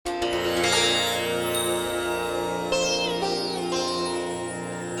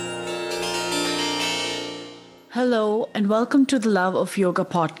Hello, and welcome to the Love of Yoga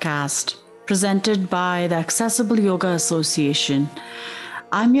podcast, presented by the Accessible Yoga Association.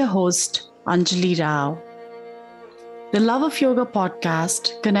 I'm your host, Anjali Rao. The Love of Yoga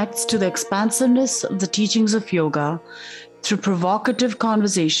podcast connects to the expansiveness of the teachings of yoga through provocative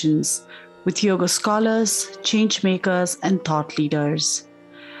conversations with yoga scholars, change makers, and thought leaders.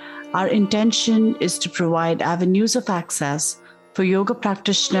 Our intention is to provide avenues of access for yoga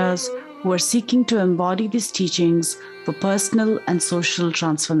practitioners who are seeking to embody these teachings for personal and social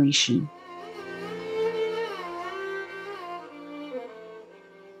transformation.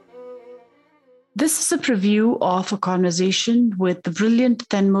 This is a preview of a conversation with the brilliant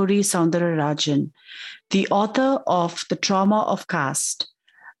Thenmozhi Soundararajan, the author of The Trauma of Caste,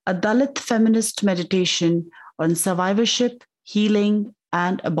 a Dalit feminist meditation on survivorship, healing,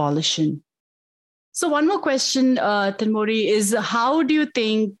 and abolition. So one more question, Thenmozhi, is how do you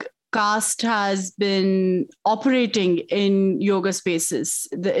think caste has been operating in yoga spaces?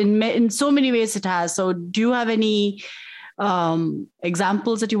 In so many ways it has. So do you have any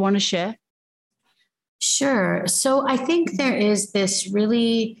examples that you want to share? Sure. So I think there is this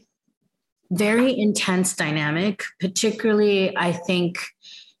really very intense dynamic, particularly I think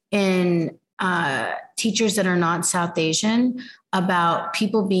in teachers that are not South Asian, about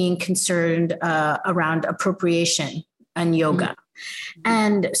people being concerned around appropriation and yoga. Mm-hmm.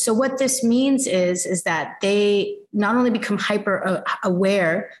 And so what this means is that they not only become hyper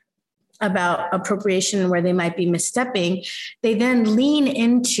aware about appropriation and where they might be misstepping, they then lean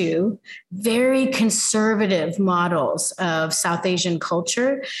into very conservative models of South Asian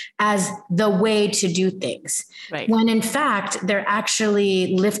culture as the way to do things. Right. When in fact, they're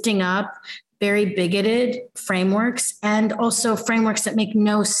actually lifting up very bigoted frameworks and also frameworks that make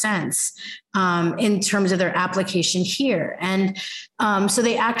no sense in terms of their application here. And so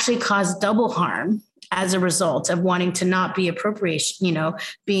they actually cause double harm as a result of wanting to not be appropriation,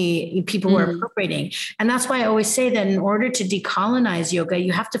 be people who are appropriating. And that's why I always say that in order to decolonize yoga,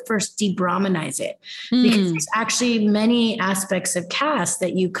 you have to first de-Brahmanize it because there's actually many aspects of caste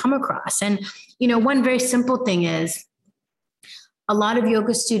that you come across. And, one very simple thing is, a lot of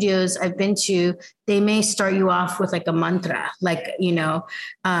yoga studios I've been to, they may start you off with like a mantra, like, whether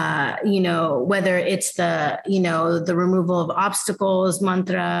it's the removal of obstacles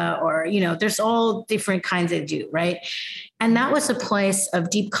mantra or, there's all different kinds they do, right? And that was a place of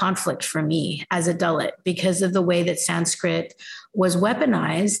deep conflict for me as a Dalit because of the way that Sanskrit was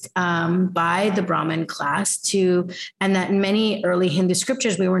weaponized by the Brahmin class and that in many early Hindu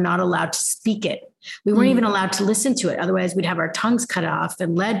scriptures, we were not allowed to speak it. We weren't even allowed to listen to it. Otherwise, we'd have our tongues cut off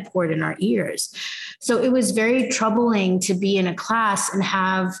and lead poured in our ears. So it was very troubling to be in a class and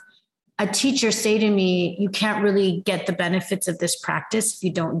have a teacher say to me, you can't really get the benefits of this practice if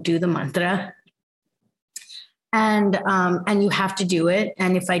you don't do the mantra. And you have to do it.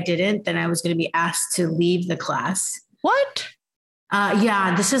 And if I didn't, then I was going to be asked to leave the class. What?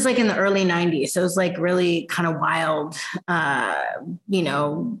 Yeah, this is like in the early 90s. So it was like really kind of wild,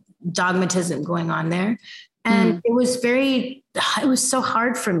 dogmatism going on there. And it was so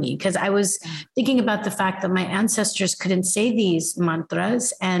hard for me because I was thinking about the fact that my ancestors couldn't say these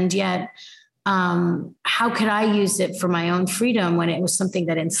mantras. And yet, how could I use it for my own freedom when it was something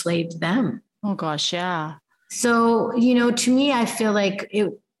that enslaved them? Oh gosh, yeah. So, to me, I feel like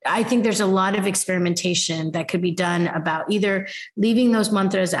I think there's a lot of experimentation that could be done about either leaving those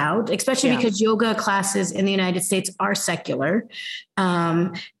mantras out, especially because yoga classes in the United States are secular.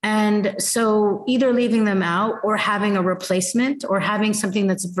 And so either leaving them out or having a replacement or having something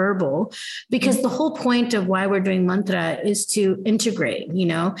that's verbal, because the whole point of why we're doing mantra is to integrate,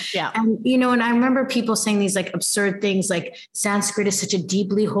 Yeah. And, and I remember people saying these like absurd things like Sanskrit is such a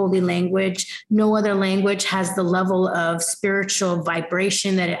deeply holy language. No other language has the level of spiritual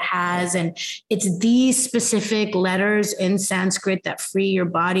vibration that it has. And it's these specific letters in Sanskrit that free your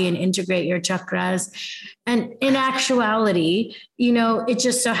body and integrate your chakras. And in actuality, it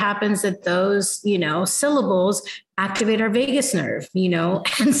just so happens that those, syllables activate our vagus nerve,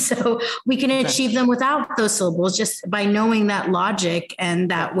 and so we can achieve them without those syllables just by knowing that logic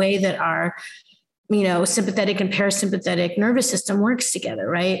and that way that our, sympathetic and parasympathetic nervous system works together.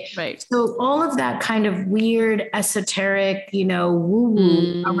 Right. Right. So all of that kind of weird, esoteric,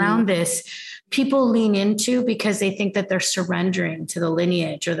 woo-woo around this, people lean into because they think that they're surrendering to the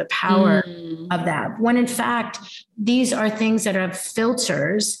lineage or the power of that. When in fact, these are things that have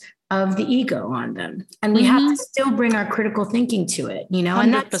filters of the ego on them. And we have to still bring our critical thinking to it,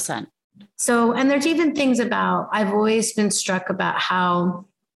 100%. And there's even things about, I've always been struck about how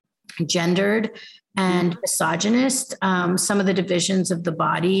gendered and misogynist some of the divisions of the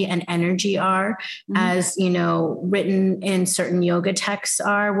body and energy are, as written in certain yoga texts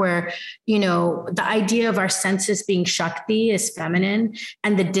are, where the idea of our senses being Shakti is feminine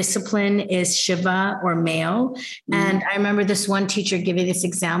and the discipline is Shiva or male. And I remember this one teacher giving this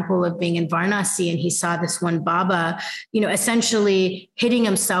example of being in Varanasi, and he saw this one Baba essentially hitting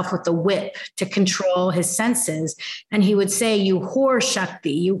himself with a whip to control his senses, and he would say, "You whore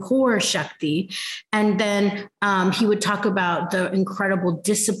Shakti, you whore Shakti." And then he would talk about the incredible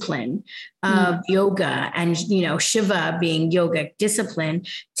discipline of yoga and, Shiva being yogic discipline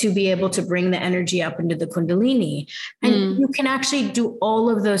to be able to bring the energy up into the Kundalini. And you can actually do all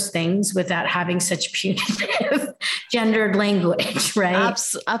of those things without having such punitive gendered language, right?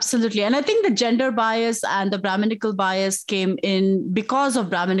 Absolutely. And I think the gender bias and the Brahminical bias came in because of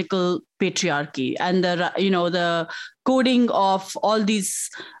Brahminical patriarchy and the coding of all these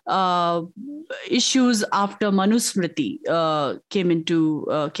issues after Manusmriti came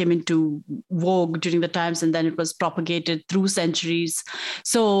into vogue during the times, and then it was propagated through centuries.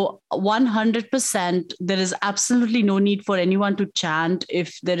 So 100%, there is absolutely no need for anyone to chant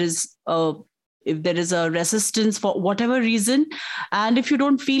if there is a resistance for whatever reason. And if you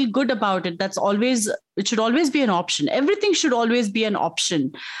don't feel good about it, it should always be an option. Everything should always be an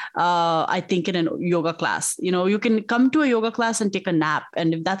option. I think in a yoga class, you can come to a yoga class and take a nap.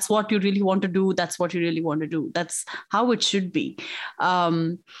 And if that's what you really want to do, that's what you really want to do. That's how it should be.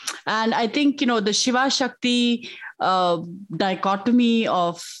 And I think, the Shiva Shakti dichotomy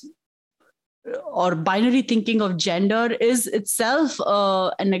of or binary thinking of gender is itself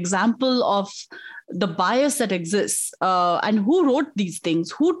an example of the bias that exists. And who wrote these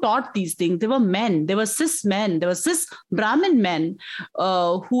things? Who taught these things? They were men. They were cis men. They were cis Brahmin men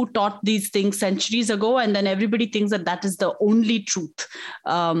who taught these things centuries ago. And then everybody thinks that is the only truth.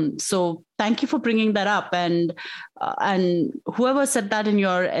 So thank you for bringing that up. And whoever said that in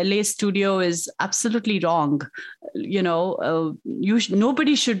your LA studio is absolutely wrong.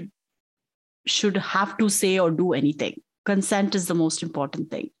 Nobody should have to say or do anything. Consent is the most important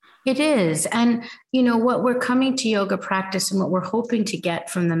thing. It is. And, what we're coming to yoga practice and what we're hoping to get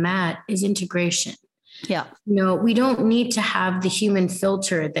from the mat is integration. Yeah. We don't need to have the human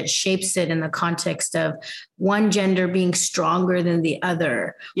filter that shapes it in the context of one gender being stronger than the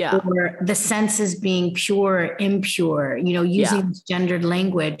other, or the senses being pure or impure, using gendered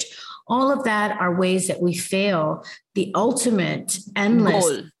language. All of that are ways that we fail the ultimate endless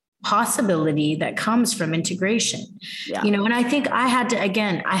goal. Possibility that comes from integration, and I think I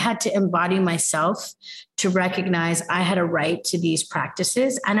had to embody myself to recognize I had a right to these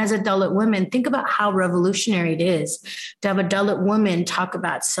practices. And as a Dalit woman, think about how revolutionary it is to have a Dalit woman talk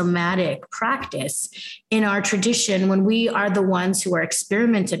about somatic practice in our tradition when we are the ones who are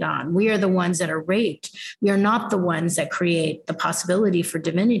experimented on. We are the ones that are raped. We are not the ones that create the possibility for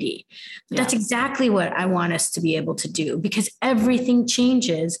divinity. That's exactly what I want us to be able to do, because everything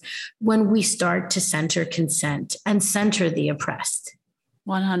changes when we start to center consent and center the oppressed.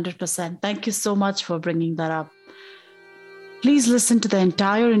 100%. Thank you so much for bringing that up. Please listen to the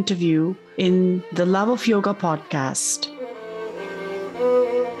entire interview in the Love of Yoga podcast.